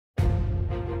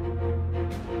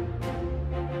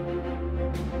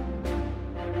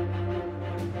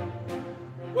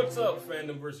What's up,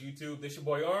 Fandomverse YouTube? This your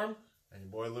boy A.R.M. And your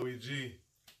boy Louie G.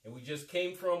 And we just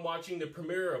came from watching the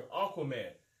premiere of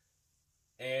Aquaman.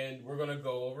 And we're going to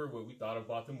go over what we thought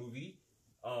about the movie.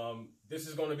 This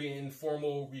is going to be an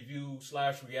informal review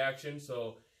 / reaction.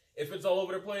 So if it's all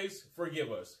over the place,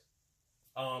 forgive us.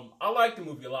 I liked the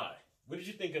movie a lot. What did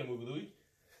you think of the movie, Louie?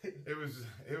 It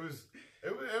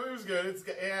was good.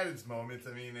 It had its moments.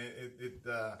 I mean,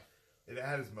 it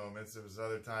had its moments. There was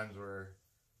other times where,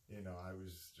 you know, I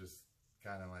was just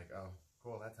kind of like, oh,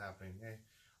 cool, that's happening. Hey.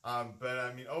 But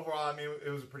I mean, overall, I mean, it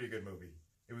was a pretty good movie.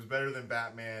 It was better than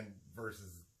Batman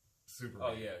versus Superman.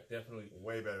 Oh yeah, definitely.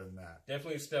 Way better than that.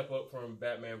 Definitely a step up from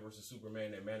Batman versus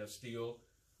Superman and Man of Steel.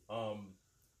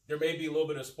 There may be a little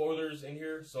bit of spoilers in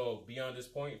here, so beyond this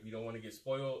point, if you don't want to get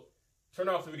spoiled, turn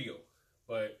off the video.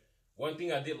 But one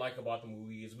thing I did like about the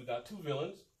movie is we got two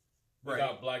villains. We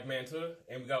got Black Manta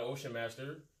and we got Ocean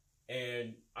Master.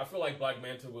 And I feel like Black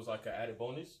Manta was like an added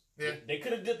bonus. Yeah. They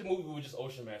could have did the movie with just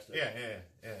Ocean Master. Yeah.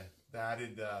 The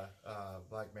added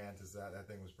Black Manta's, that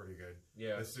thing was pretty good.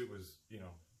 Yeah. The suit was, you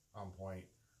know, on point.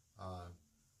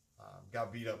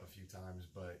 Got beat up a few times,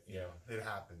 but, you know, it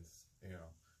happens. You know,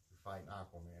 you're fighting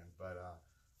Aquaman. But,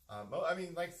 I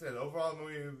mean, like I said, overall the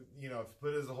movie, you know, if you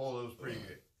put it as a whole, it was pretty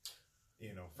good.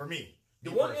 You know, for me.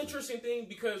 The one interesting thing,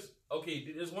 because,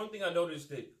 okay, there's one thing I noticed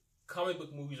that comic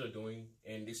book movies are doing,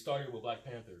 and they started with Black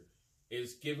Panther,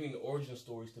 is giving origin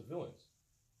stories to villains.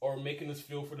 Or making us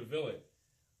feel for the villain.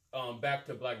 Back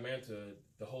to Black Manta,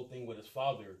 the whole thing with his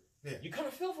father, you kind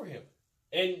of feel for him.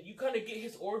 And you kind of get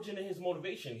his origin and his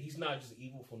motivation. He's not just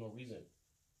evil for no reason.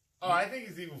 Oh, I think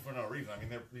he's evil for no reason. I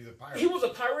mean, he's a pirate. He was a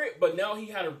pirate, but now he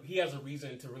has a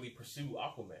reason to really pursue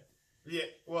Aquaman. Yeah,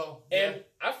 well, and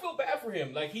I feel bad for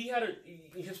him. Like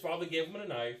his father gave him a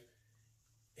knife.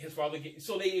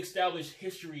 So they established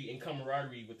history and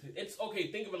camaraderie with it. It's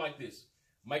okay. Think of it like this: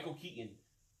 Michael Keaton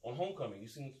on Homecoming. You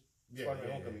seen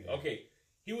Spider-Man Homecoming? Yeah. Okay,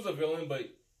 he was a villain, but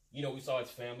you know we saw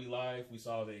his family life. We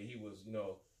saw that he was, you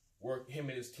know, him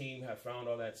and his team have found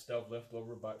all that stuff left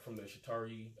over from the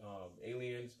Chitauri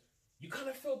aliens. You kind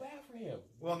of feel bad for him.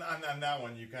 Well, on that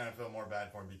one, you kind of feel more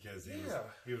bad for him because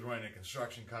he was running a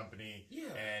construction company,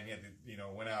 and he had to, you know,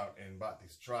 went out and bought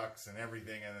these trucks and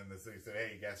everything, and then the city said,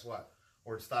 "Hey, guess what?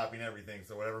 We're stopping everything.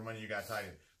 So whatever money you got tied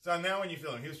in." So on that one, you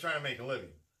feel him. He was trying to make a living.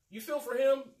 You feel for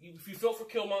him. If you feel for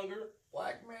Killmonger,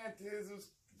 Black Manta was.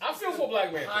 I feel for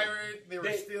Black Manta. Pirate. They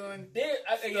were stealing.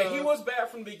 Yeah, he was bad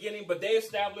from the beginning, but they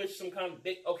established some kind of.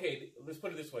 Let's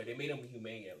put it this way: they made him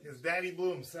humane. His daddy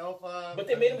blew himself up. But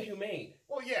they made him humane.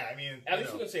 Well, yeah, I mean, at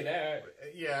least we can say that.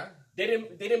 Yeah. They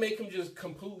didn't make him just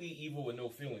completely evil with no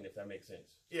feeling, if that makes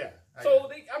sense. Yeah. And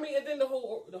then the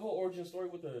whole origin story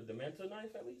with the Manta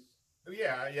knife, at least.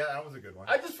 Yeah, that was a good one.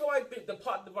 I just feel like the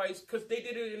plot device, because they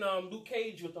did it in Luke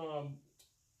Cage with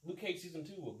Luke Cage season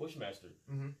 2 with Bushmaster.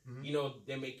 You know,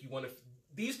 they make you want to.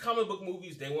 These comic book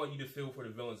movies, they want you to feel for the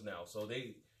villains now. So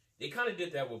they kind of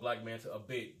did that with Black Manta a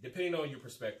bit, depending on your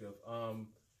perspective.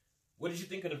 What did you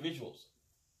think of the visuals?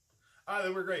 They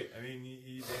were great. I mean,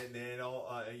 you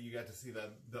got to see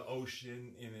the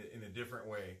ocean in a different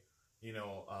way. You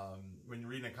know, when you're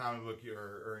reading a comic book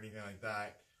or anything like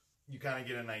that, you kind of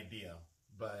get an idea.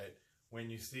 But when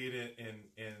you see it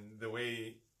in the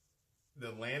way the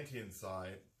Atlanteans saw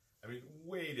it, I mean,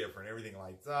 way different. Everything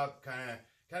lights up. Kind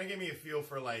of gave me a feel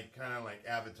for like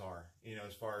Avatar. You know,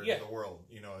 as far as the world.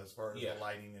 You know, as far as the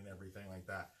lighting and everything like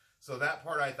that. So that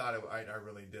part I thought I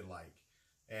really did like.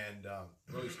 And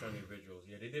really stunning visuals.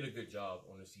 Yeah, they did a good job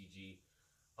on the CG.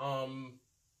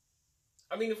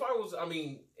 I mean, if I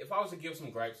was to give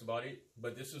some gripes about it,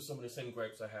 but this is some of the same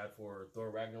gripes I had for Thor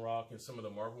Ragnarok and some of the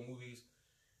Marvel movies.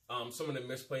 Some of the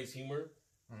misplaced humor.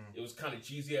 It was kind of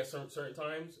cheesy at certain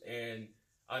times, and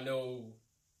I know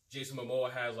Jason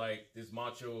Momoa has like this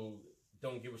macho,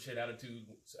 don't give a shit attitude,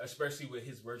 especially with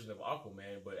his version of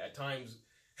Aquaman. But at times,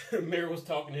 Mary was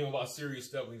talking to him about serious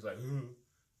stuff, and he's like,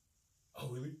 "Oh,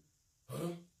 really? Huh?"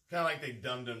 Kind of like they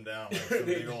dumbed him down, like some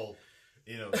big old,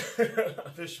 you know,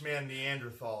 fishman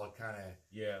Neanderthal kind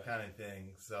of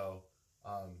thing. So,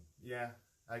 yeah,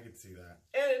 I could see that.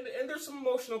 And there's some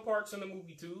emotional parts in the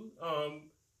movie too.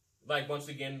 Like, once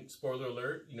again, spoiler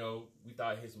alert, you know, we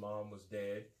thought his mom was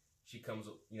dead. She comes,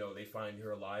 you know, they find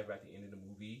her alive at the end of the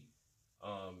movie.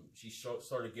 She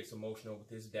sort of gets emotional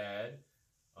with his dad.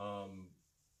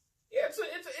 Yeah,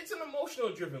 it's an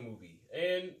emotional driven movie.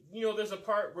 And, you know, there's a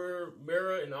part where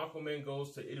Mera and Aquaman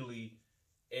goes to Italy,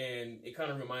 and it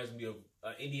kind of reminds me of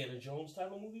Indiana Jones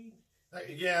type of movie.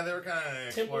 Yeah, they were kind of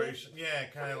exploration. Yeah,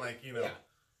 kind of like, you know,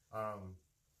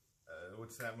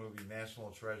 what's that movie?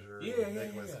 National Treasure.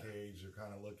 Nicolas Cage. They're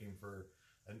kind of looking for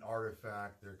an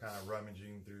artifact. They're kind of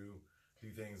rummaging through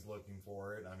do things looking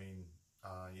for it. I mean,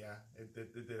 yeah, it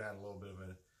did have a little bit of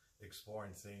an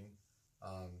exploring scene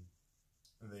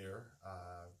there.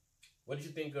 What did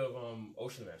you think of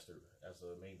Ocean Master as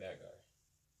the main bad guy?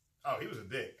 Oh, he was a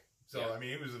dick. So yeah. I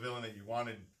mean, he was a villain that you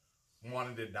wanted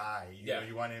to die. You know,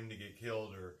 you want him to get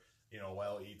killed, or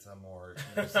Will eats him, or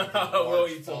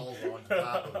something falls on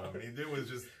top of him. I mean, it was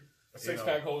just a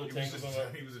six-pack holder. He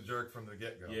was a jerk from the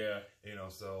get-go. Yeah.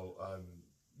 So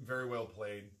very well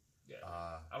played. Yeah.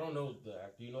 I don't know the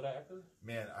actor. Do you know that actor?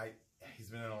 Man, he's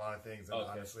been in a lot of things, and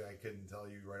honestly, I couldn't tell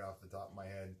you right off the top of my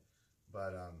head.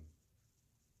 But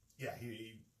yeah,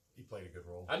 he played a good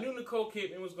role. I knew Nicole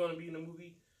Kidman was going to be in the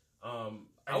movie.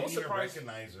 I was surprised. Even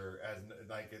recognize her as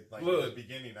like at the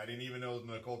beginning. I didn't even know it was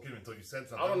Nicole Kidman until you said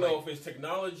something. I don't know if it's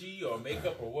technology or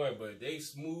makeup or what, but they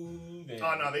smooth. And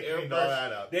oh no, they cleaned all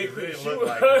that up. They didn't look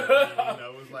like her.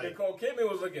 It was like Nicole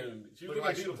Kidman was looking. She was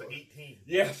like she was 18.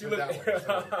 Yeah, she looked.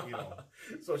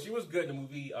 So she was good in the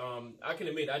movie. I can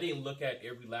admit I didn't look at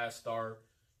every last star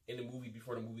in the movie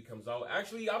before the movie comes out.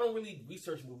 Actually, I don't really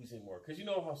research movies anymore because you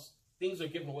know how things are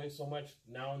given away so much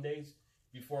nowadays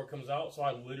before it comes out, so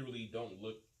I literally don't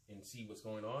look and see what's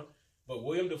going on. But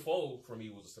William Dafoe, for me,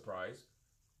 was a surprise.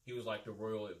 He was like the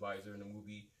royal advisor in the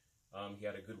movie. He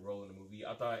had a good role in the movie.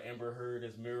 I thought Amber Heard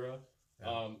as Mira,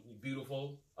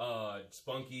 beautiful,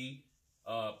 spunky,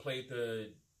 played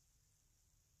the...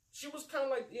 She was kind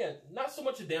of like, not so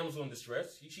much a damsel in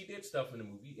distress. She did stuff in the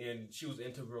movie, and she was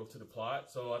integral to the plot,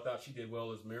 so I thought she did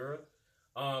well as Mira.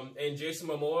 And Jason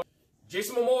Momoa.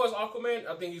 Jason Momoa as Aquaman,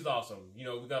 I think he's awesome. We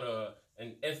got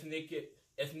an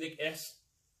ethnic-esque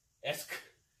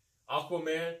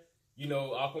Aquaman.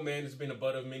 Aquaman has been a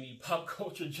butt of many pop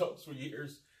culture jokes for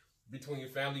years between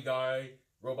Family Guy,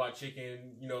 Robot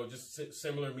Chicken, just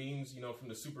similar memes, from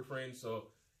the Super Friends.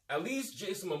 So at least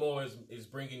Jason Momoa is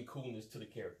bringing coolness to the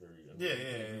character.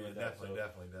 Definitely.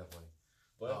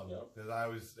 But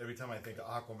because every time I think of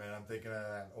Aquaman, I'm thinking of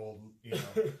that old,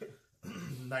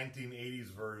 1980s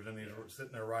version. He's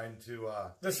sitting there riding two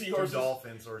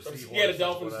dolphins or seahorses. Yeah, the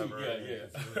dolphin suit.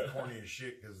 It's corny as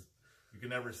shit because you can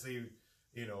never see,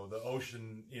 the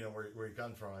ocean, where he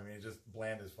comes from. I mean, it's just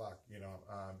bland as fuck.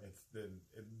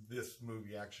 This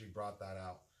movie actually brought that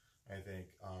out. I think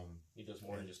he does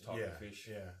more than just talking fish.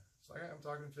 Yeah, it's like I'm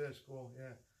talking fish. Cool.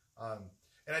 Yeah.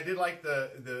 And I did like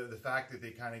the fact that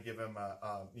they kind of give him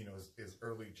his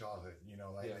early childhood.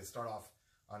 They start off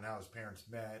on how his parents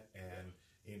met, and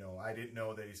I didn't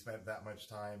know that he spent that much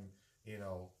time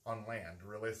on land.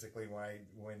 Realistically,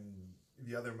 when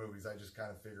the other movies, I just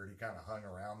kind of figured he kind of hung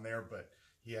around there, but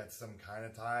he had some kind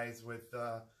of ties with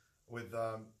I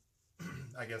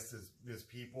guess his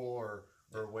people or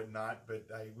whatnot. But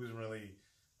I wasn't really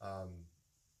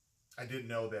I didn't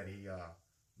know that he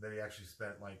actually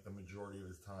spent like the majority of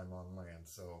his time on land.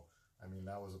 So I mean,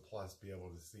 that was a plus to be able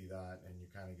to see that, and you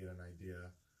kind of get an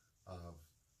idea of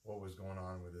what was going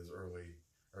on with his early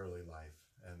life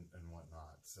and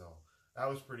whatnot. So that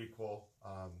was pretty cool.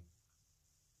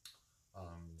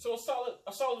 So a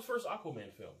solid first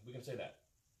Aquaman film. We can say that.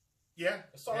 Yeah.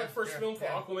 A solid first film for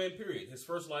Aquaman, period. His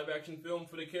first live action film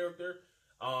for the character.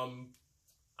 I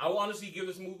will honestly give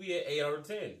this movie an 8 out of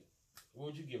 10. What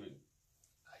would you give it?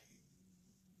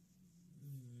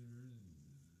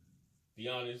 Be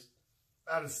honest.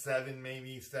 Out of 7,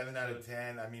 maybe 7 out of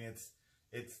 10. I mean, it's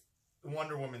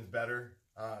Wonder Woman's better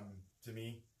to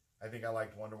me. I think I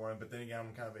liked Wonder Woman, but then again,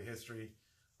 I'm kind of a history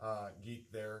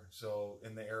geek there. So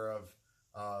in the era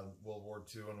of World War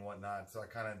II and whatnot, so I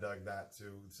kind of dug that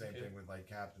too. Same thing with like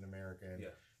Captain America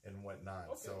and whatnot.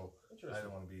 Okay. So I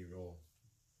don't want to be real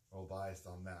biased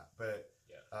on that, but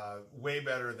way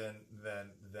better than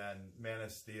Man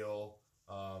of Steel.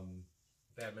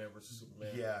 Batman vs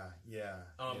Superman. Yeah.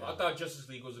 I thought Justice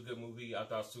League was a good movie. I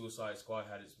thought Suicide Squad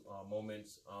had its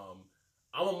moments.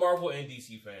 I'm a Marvel and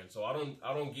DC fan, so I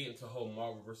don't get into the whole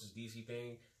Marvel versus DC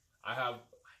thing. I have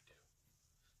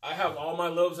all my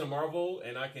loves in Marvel,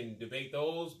 and I can debate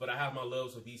those. But I have my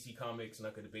loves of DC Comics, and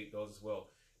I can debate those as well.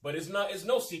 But it's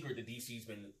no secret that DC's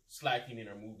been slacking in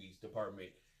their movies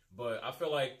department. But I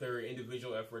feel like their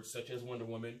individual efforts, such as Wonder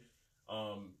Woman,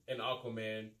 and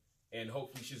Aquaman, and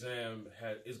hopefully Shazam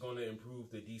is going to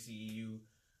improve the DCEU,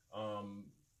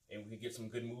 and we can get some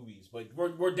good movies. But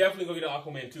we're definitely going to get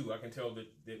Aquaman 2. I can tell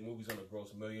that movie's going to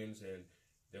gross millions, and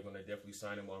they're going to definitely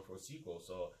sign him on for a sequel.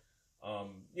 So, I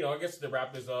guess to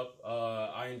wrap this up,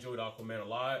 I enjoyed Aquaman a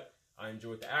lot. I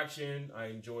enjoyed the action. I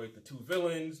enjoyed the 2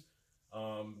 villains.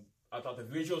 I thought the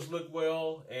visuals looked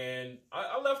well, and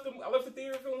I left the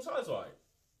theater feeling satisfied.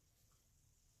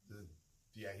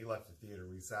 yeah, he left the theater.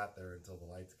 We sat there until the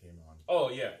lights came on. Oh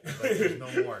yeah, like, there's no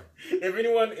more. If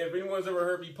anyone's ever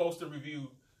heard me post a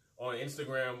review on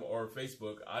Instagram or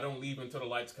Facebook, I don't leave until the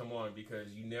lights come on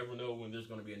because you never know when there's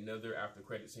going to be another after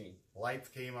credit scene. Lights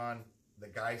came on. The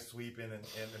guy sweeping and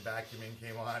vacuuming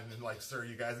came on, and like, sir,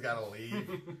 you guys gotta leave.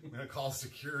 I'm gonna call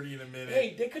security in a minute.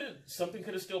 Hey, something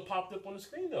could have still popped up on the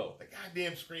screen though. The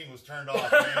goddamn screen was turned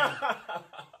off, man.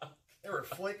 They were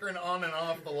flickering on and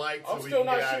off the lights. I'm still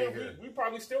not sure. We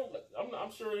probably still.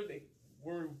 I'm sure they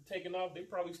were taken off. They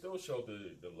probably still showed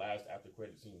the last after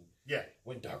credit scene. Yeah,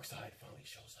 when Darkseid finally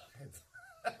shows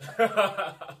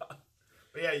up.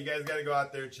 But yeah, you guys got to go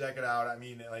out there and check it out. I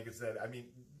mean, like I said,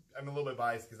 I'm a little bit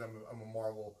biased because I'm a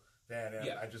Marvel fan, and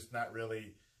I'm just not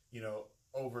really,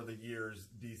 over the years,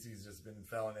 DC's just been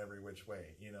felling every which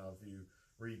way. If you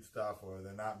read stuff or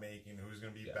they're not making, who's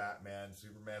going to be Batman,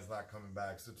 Superman's not coming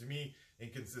back. So to me,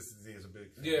 inconsistency is a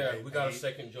big thing. Yeah, we got a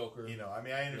second Joker.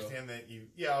 I understand that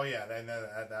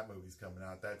that movie's coming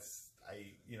out.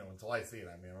 Until I see it,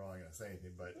 I'm not going to say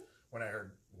anything, but when I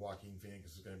heard Joaquin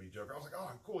Phoenix was going to be Joker, I was like,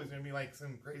 oh, cool, he's going to be like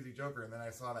some crazy Joker. And then I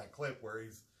saw that clip where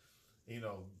he's,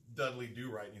 Dudley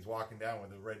Do-Right, and he's walking down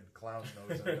with a red clown's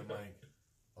nose, and I'm like,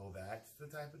 oh, that's the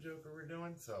type of Joker we're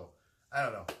doing? So, I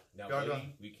don't know. Now,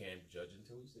 maybe we can't judge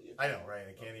until we see it. I know, right?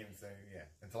 I can't even say,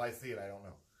 until I see it, I don't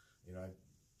know. I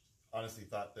honestly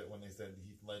thought that when they said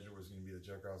Heath Ledger was going to be the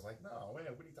Joker, I was like, no,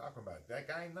 man, what are you talking about? That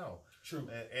guy? No. True.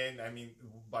 And I mean,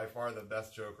 by far the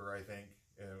best Joker, I think,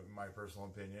 in my personal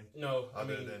opinion. No,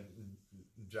 Other than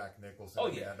Jack Nicholson. Oh,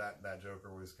 yeah. That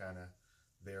Joker was kind of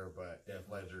there, but Heath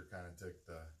Ledger kind of took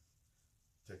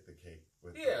the cake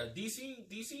with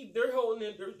DC they're holding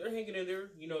in, they're hanging in there.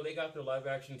 They got their live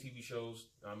action TV shows.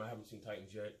 I haven't seen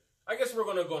Titans yet. I guess we're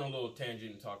gonna go on a little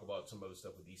tangent and talk about some other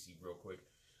stuff with DC real quick.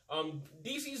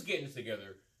 DC's getting it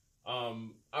together.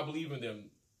 I believe in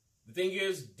them. The thing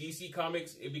is, DC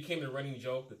Comics, it became the running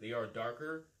joke that they are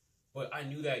darker. But I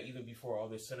knew that even before all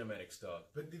this cinematic stuff.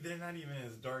 But they're not even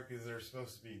as dark as they're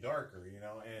supposed to be darker,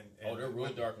 And they're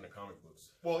real dark in the comic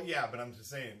books. Well, yeah, but I'm just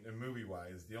saying, movie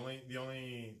wise, the only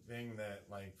thing that,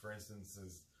 like, for instance,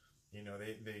 is,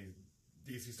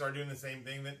 DC started doing the same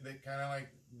thing that they kind of like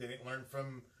they didn't learn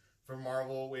from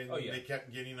Marvel when they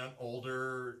kept getting an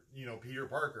older, Peter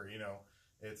Parker.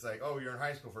 It's like, oh, you're in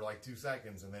high school for like 2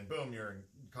 seconds, and then boom, you're in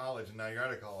college, and now you're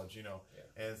out of college.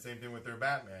 And same thing with their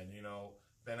Batman.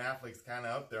 Ben Affleck's kind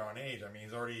of up there on age. I mean,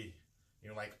 he's already,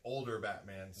 like older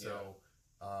Batman. So,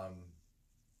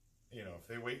 if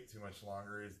they wait too much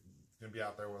longer, he's going to be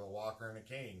out there with a walker and a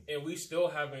cane. And we still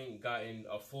haven't gotten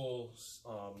a full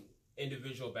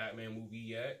individual Batman movie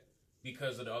yet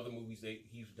because of the other movies that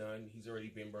he's done. He's already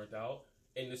been burnt out.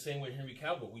 And the same with Henry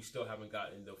Cavill, we still haven't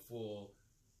gotten the full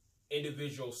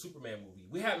individual Superman movie.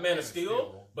 We had Man of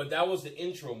Steel, but that was the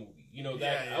intro movie.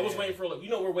 I was waiting for,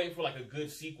 we're waiting for like a good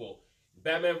sequel.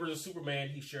 Batman vs. Superman,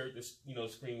 he shared this,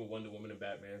 screen with Wonder Woman and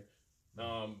Batman.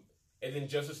 And then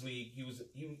Justice League, he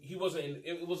wasn't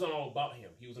it wasn't all about him.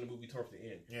 He was in the movie towards the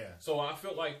end. Yeah. So I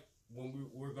felt like when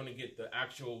we're going to get the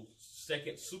actual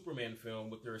second Superman film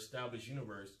with their established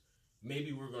universe,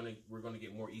 maybe we're going to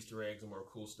get more Easter eggs and more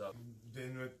cool stuff.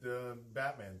 Then with the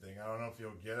Batman thing, I don't know if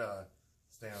you'll get a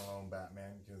standalone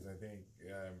Batman because I think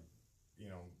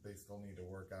they still need to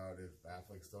work out if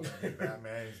Affleck's still going to be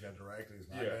Batman. He's going to direct it. He's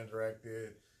not going to direct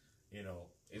it.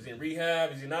 Is he in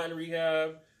rehab? Is he not in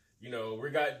rehab?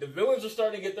 The villains are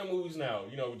starting to get their movies now.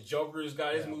 The Joker's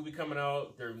got his movie coming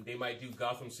out. They might do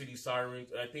Gotham City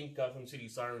Sirens. I think Gotham City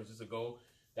Sirens is a go.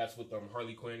 That's with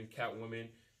Harley Quinn, Catwoman,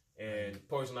 and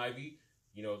Poison Ivy.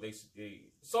 Like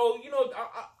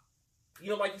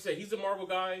you said, he's a Marvel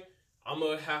guy. I'm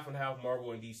a half and half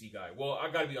Marvel and DC guy. Well,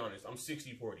 I got to be honest. I'm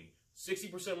 60-40.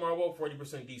 60% Marvel,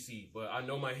 40% DC. But I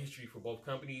know my history for both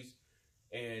companies.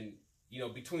 And,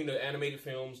 between the animated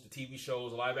films, the TV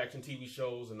shows, the live-action TV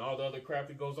shows, and all the other crap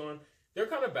that goes on, they're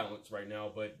kind of balanced right now.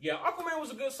 But, yeah, Aquaman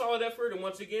was a good, solid effort. And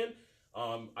once again,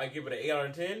 I give it an 8 out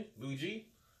of 10. Louie G?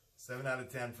 7 out of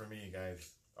 10 for me,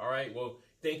 guys. All right. Well,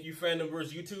 thank you,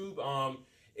 Fandomverse YouTube.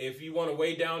 If you want to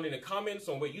weigh down in the comments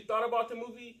on what you thought about the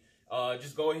movie,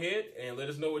 just go ahead and let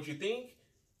us know what you think.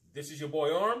 This is your boy,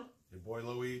 A.R.M. Your boy,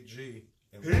 Louie G.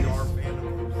 And we are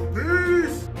Fandomverse.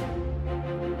 Peace!